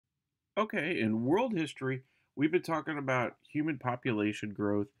Okay, in world history, we've been talking about human population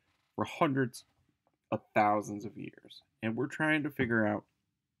growth for hundreds of thousands of years. And we're trying to figure out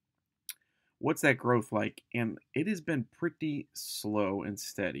what's that growth like. And it has been pretty slow and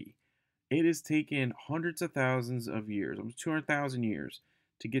steady. It has taken hundreds of thousands of years, almost 200,000 years,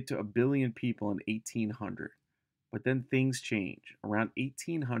 to get to a billion people in 1800. But then things change. Around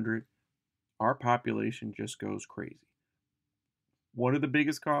 1800, our population just goes crazy. One of the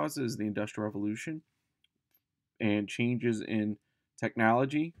biggest causes is the Industrial Revolution and changes in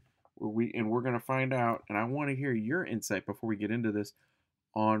technology we're going to find out, and I want to hear your insight before we get into this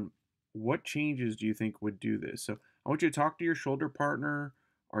on what changes do you think would do this. So I want you to talk to your shoulder partner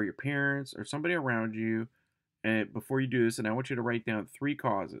or your parents or somebody around you and before you do this, and I want you to write down three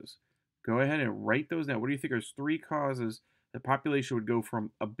causes. Go ahead and write those down. What do you think are three causes the population would go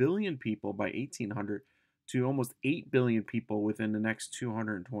from a billion people by 1800 to almost 8 billion people within the next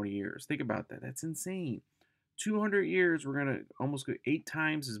 220 years? Think about that. That's insane. 200 years, we're going to almost go 8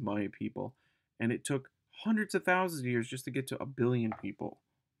 times as many people. And it took hundreds of thousands of years just to get to a billion people.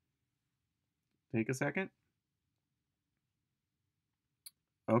 Take a second.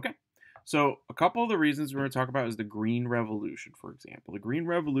 Okay. So, a couple of the reasons we're going to talk about is the Green Revolution, for example. The Green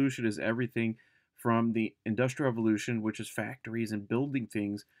Revolution is everything from the Industrial Revolution, which is factories and building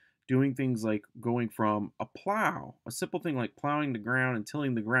things, doing things like going from a plow, a simple thing like plowing the ground and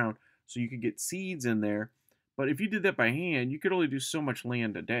tilling the ground so you could get seeds in there. But if you did that by hand, you could only do so much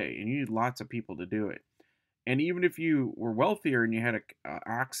land a day, and you need lots of people to do it. And even if you were wealthier and you had a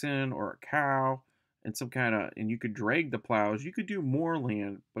oxen or a cow and some kind of and you could drag the plows, you could do more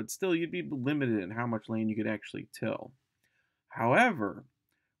land, but still you'd be limited in how much land you could actually till. However,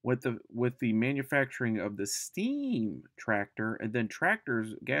 with the manufacturing of the steam tractor and then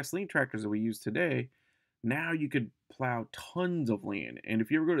tractors, gasoline tractors that we use today, now you could plow tons of land. And if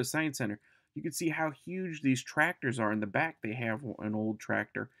you ever go to Science Center, you can see how huge these tractors are. In the back, they have an old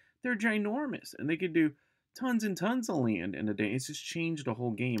tractor. They're ginormous, and they could do tons and tons of land in a day. It's just changed the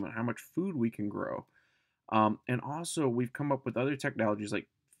whole game on how much food we can grow. And also, we've come up with other technologies like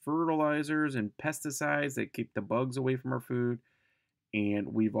fertilizers and pesticides that keep the bugs away from our food.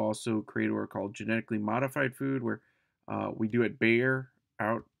 And we've also created what are called genetically modified food, where we do at Bayer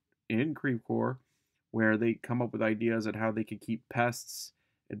out in Creve Coeur, where they come up with ideas on how they could keep pests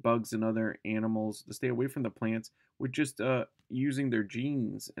and bugs and other animals to stay away from the plants with just using their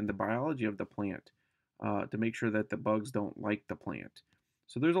genes and the biology of the plant to make sure that the bugs don't like the plant.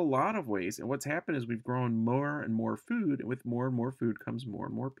 So there's a lot of ways, and what's happened is we've grown more and more food, and with more and more food comes more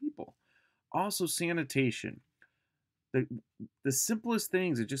and more people. Also, sanitation. The the simplest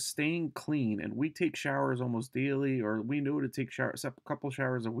things are just staying clean, and we take showers almost daily, or we know to take showers a couple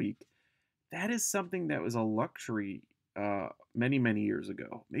showers a week. That is something that was a luxury many many years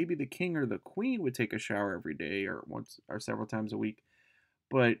ago. Maybe the king or the queen would take a shower every day or once or several times a week,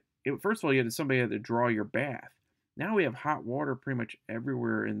 but first of all, you had somebody had to draw your bath. Now we have hot water pretty much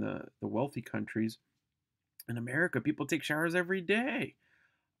everywhere in the wealthy countries. In America, people take showers every day.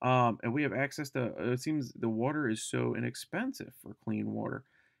 And we have access to it seems the water is so inexpensive for clean water.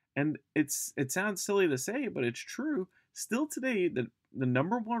 And it sounds silly to say, but it's true. Still today, the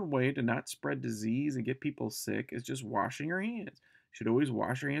number one way to not spread disease and get people sick is just washing your hands. You should always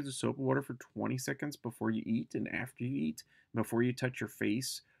wash your hands with soap and water for 20 seconds before you eat and after you eat, before you touch your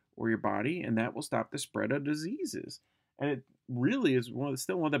face or your body, and that will stop the spread of diseases. And it really is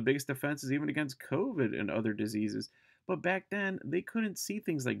still one of the biggest defenses even against COVID and other diseases. But back then, they couldn't see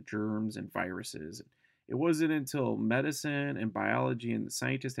things like germs and viruses. It wasn't until medicine and biology and the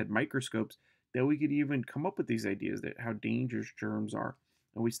scientists had microscopes that we could even come up with these ideas that how dangerous germs are.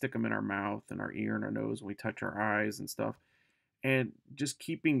 And we stick them in our mouth and our ear and our nose, and we touch our eyes and stuff. And just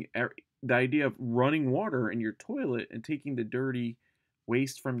keeping the idea of running water in your toilet and taking the dirty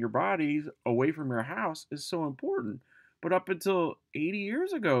waste from your bodies away from your house is so important. But up until 80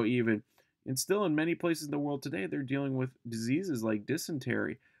 years ago, even, and still in many places in the world today, they're dealing with diseases like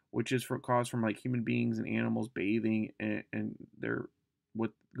dysentery, which is caused from like human beings and animals bathing and they're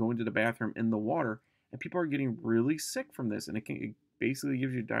what going to the bathroom in the water, and people are getting really sick from this, and it basically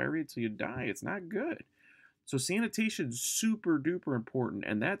gives you diarrhea until you die. It's not good. So sanitation is super duper important,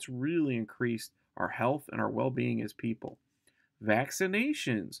 and that's really increased our health and our well-being as people.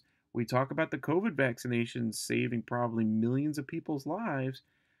 Vaccinations. We talk about the COVID vaccinations saving probably millions of people's lives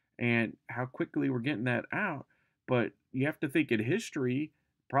and how quickly we're getting that out. But you have to think in history,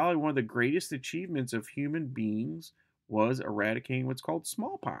 probably one of the greatest achievements of human beings was eradicating what's called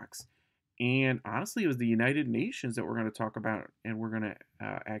smallpox. And honestly, it was the United Nations that we're going to talk about and we're going to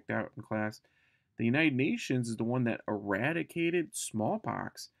act out in class. The United Nations is the one that eradicated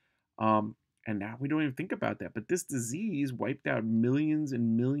smallpox Um, and now we don't even think about that. But this disease wiped out millions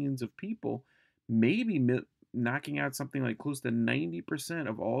and millions of people, maybe knocking out something like close to 90%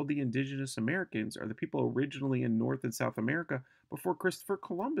 of all the indigenous Americans are the people originally in North and South America before Christopher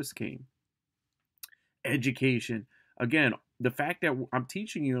Columbus came. Education. Again, the fact that I'm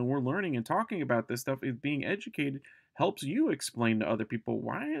teaching you and we're learning and talking about this stuff is being educated helps you explain to other people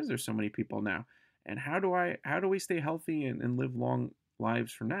why is there so many people now and how do we stay healthy and live long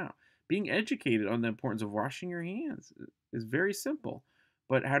lives from now. Being educated on the importance of washing your hands is very simple,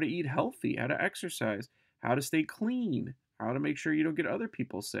 but how to eat healthy, how to exercise, how to stay clean, how to make sure you don't get other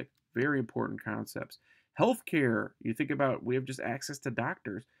people sick, very important concepts. Healthcare, you think about, we have just access to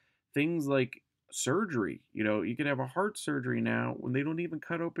doctors, things like surgery. You know, you can have a heart surgery now when they don't even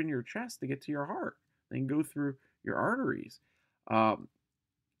cut open your chest to get to your heart. They can go through your arteries. Um,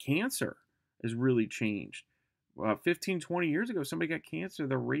 Cancer has really changed. 15, 20 years ago, somebody got cancer,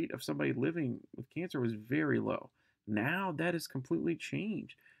 the rate of somebody living with cancer was very low. Now that has completely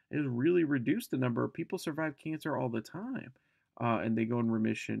changed. It has really reduced the number of people survive cancer all the time. And they go in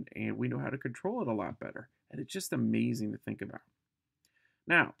remission, and we know how to control it a lot better. And it's just amazing to think about.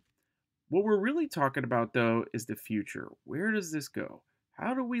 Now, what we're really talking about, though, is the future. Where does this go?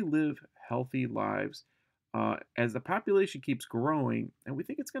 How do we live healthy lives as the population keeps growing? And we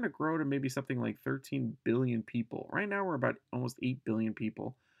think it's going to grow to maybe something like 13 billion people. Right now, we're about almost 8 billion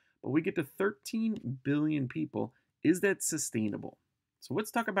people. But we get to 13 billion people. Is that sustainable? So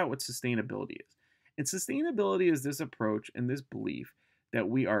let's talk about what sustainability is. And sustainability is this approach and this belief that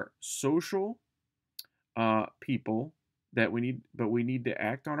we are social people, that we need to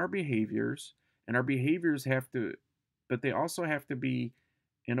act on our behaviors, and our behaviors have to, but they also have to be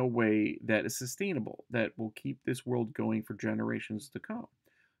in a way that is sustainable, that will keep this world going for generations to come.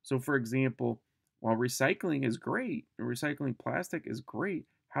 So, for example, while recycling is great and recycling plastic is great,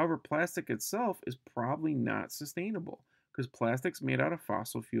 however, plastic itself is probably not sustainable because plastic's made out of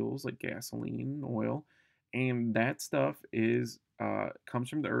fossil fuels like gasoline and oil, and that stuff is comes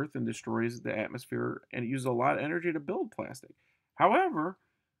from the earth and destroys the atmosphere, and it uses a lot of energy to build plastic. However,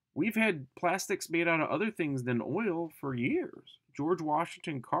 we've had plastics made out of other things than oil for years. George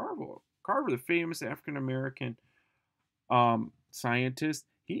Washington Carver, the famous African American scientist,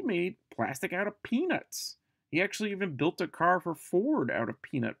 he made plastic out of peanuts. He actually even built a car for Ford out of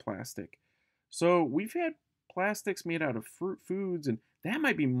peanut plastic. So we've had plastics made out of fruit foods, and that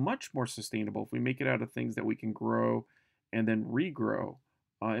might be much more sustainable if we make it out of things that we can grow and then regrow.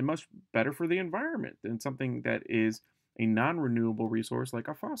 And much better for the environment than something that is a non renewable resource like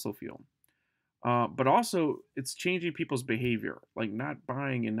a fossil fuel. But also, it's changing people's behavior, like not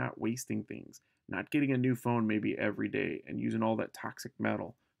buying and not wasting things, not getting a new phone maybe every day and using all that toxic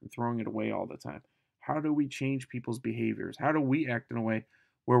metal and throwing it away all the time. How do we change people's behaviors? How do we act in a way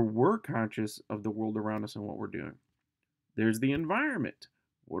where we're conscious of the world around us and what we're doing? There's the environment.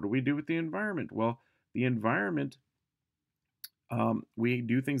 What do we do with the environment? Well, the environment, we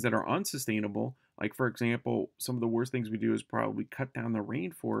do things that are unsustainable. Like, for example, some of the worst things we do is probably cut down the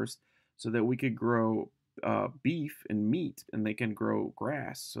rainforest so that we could grow beef and meat, and they can grow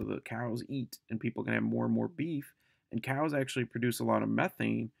grass so the cows eat and people can have more and more beef. And cows actually produce a lot of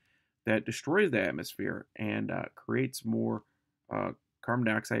methane that destroys the atmosphere and creates more uh, carbon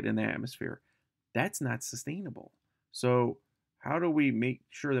dioxide in the atmosphere. That's not sustainable. So, how do we make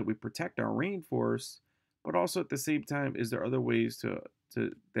sure that we protect our rainforests, but also at the same time, is there other ways to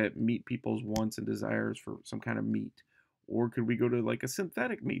that meet people's wants and desires for some kind of meat? Or could we go to like a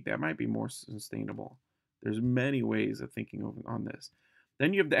synthetic meat that might be more sustainable? There's many ways of thinking on this.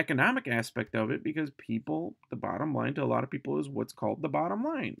 Then you have the economic aspect of it because people, the bottom line to a lot of people is what's called the bottom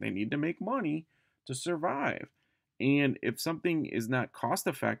line. They need to make money to survive. And if something is not cost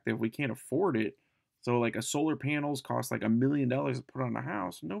effective, we can't afford it. So, like a solar panels cost like $1 million to put on a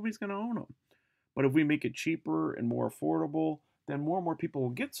house, nobody's going to own them. But if we make it cheaper and more affordable, then more and more people will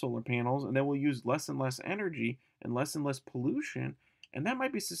get solar panels, and then we'll use less and less energy and less pollution. And that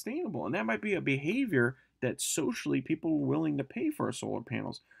might be sustainable. And that might be a behavior that socially people are willing to pay for our solar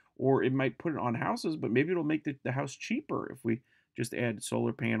panels. Or it might put it on houses, but maybe it'll make the house cheaper if we just add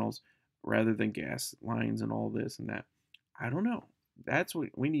solar panels rather than gas lines and all this and that. I don't know. That's what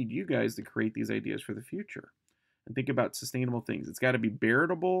we need, you guys to create these ideas for the future and think about sustainable things. It's got to be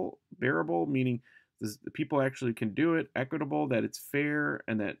bearable meaning the people actually can do it, equitable, that it's fair,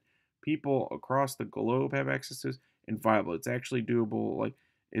 and that people across the globe have access to it, and viable. It's actually doable. Like,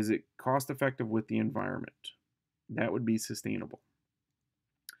 is it cost effective with the environment? That would be sustainable.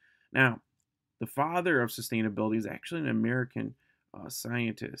 Now, the father of sustainability is actually an American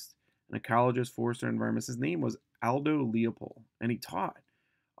scientist, an ecologist, forester, environmentalist. His name was Aldo Leopold, and he taught.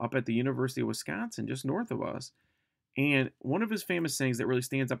 up at the University of Wisconsin, just north of us. And one of his famous sayings that really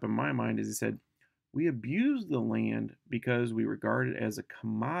stands up in my mind is he said, "We abuse the land because we regard it as a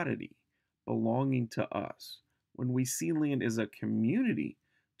commodity belonging to us. When we see land as a community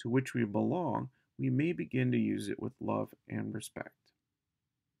to which we belong, we may begin to use it with love and respect."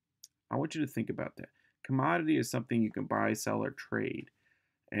 I want you to think about that. Commodity is something you can buy, sell, or trade.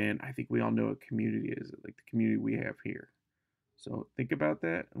 And I think we all know what community is, like the community we have here. So think about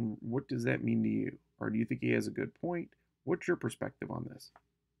that. And what does that mean to you? Or do you think he has a good point? What's your perspective on this?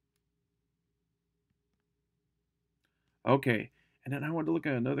 Okay. And then I want to look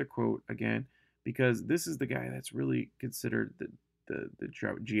at another quote again, because this is the guy that's really considered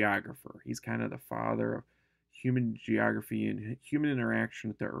the geographer. He's kind of the father of human geography and human interaction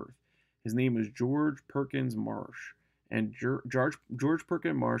with the earth. His name is George Perkins Marsh. And George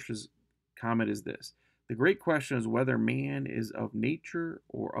Perkins Marsh's comment is this: "The great question is whether man is of nature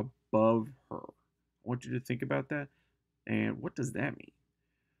or above her." I want you to think about that. And what does that mean?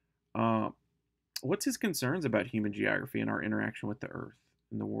 Um, what's his concerns about human geography and our interaction with the earth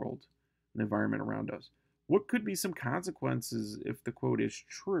and the world and the environment around us? What could be some consequences if the quote is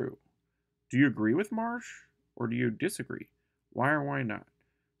true? Do you agree with Marsh or do you disagree? Why or why not?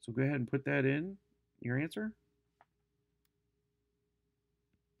 So go ahead and put that in your answer.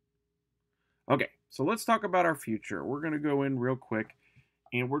 Okay, so let's talk about our future. We're going to go in real quick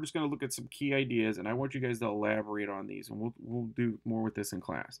and we're just going to look at some key ideas, and I want you guys to elaborate on these, and we'll do more with this in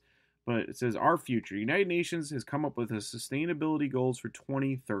class. But it says our future. United Nations has come up with a sustainability goals for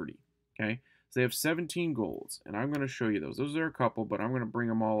 2030. Okay, so they have 17 goals, and I'm going to show you those. Those are a couple, but I'm going to bring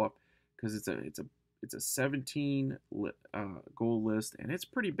them all up because it's a 17 goal list, and it's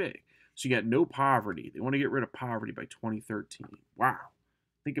pretty big. So you got no poverty. They want to get rid of poverty by 2013. Wow,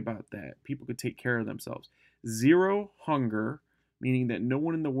 think about that. People could take care of themselves. Zero hunger, meaning that no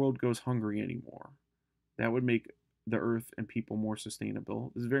one in the world goes hungry anymore. That would make the earth and people more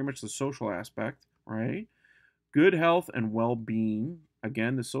sustainable. This is very much the social aspect, right? Good health and well being,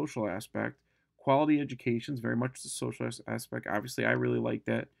 again, the social aspect. Quality education is very much the social aspect. Obviously, I really like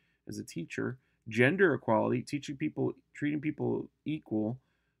that as a teacher. Gender equality, treating people equal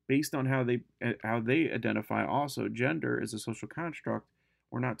based on how they identify. Also, gender is a social construct.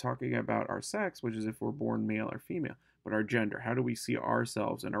 We're not talking about our sex, which is if we're born male or female, but our gender. How do we see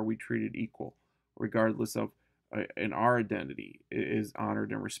ourselves, and are we treated equal, regardless of and our identity is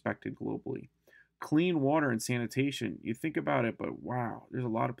honored and respected globally. Clean water and sanitation. You think about it, but wow, there's a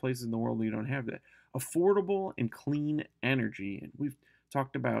lot of places in the world where you don't have that. Affordable and clean energy, and we've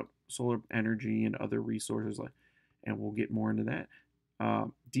talked about solar energy and other resources, and we'll get more into that.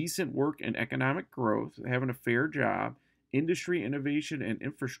 Decent work and economic growth, having a fair job, industry, innovation, and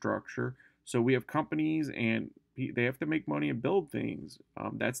infrastructure. So we have companies and they have to make money and build things.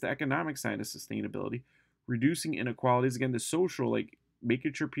 That's the economic side of sustainability. Reducing inequalities, again, the social, like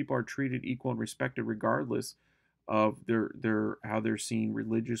making sure people are treated equal and respected regardless of their how they're seen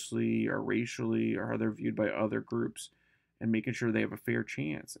religiously or racially or how they're viewed by other groups, and making sure they have a fair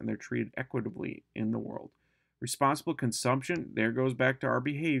chance and they're treated equitably in the world. Responsible consumption, there goes back to our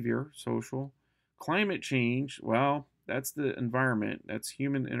behavior, social. Climate change, well, that's the environment. That's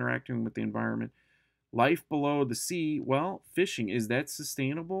human interacting with the environment. Life below the sea, well, fishing, is that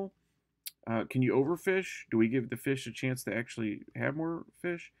sustainable? Can you overfish? Do we give the fish a chance to actually have more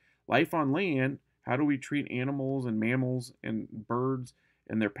fish? Life on land, how do we treat animals and mammals and birds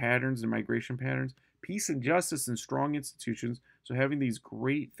and their patterns and migration patterns? Peace and justice and strong institutions. So having these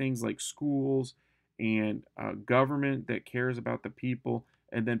great things like schools and government that cares about the people,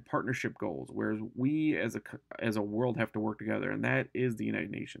 and then partnership goals, whereas we as a world have to work together, and that is the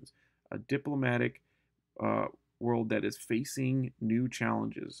United Nations, a diplomatic uh, world that is facing new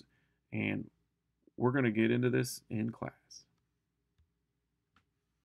challenges, and we're going to get into this in class.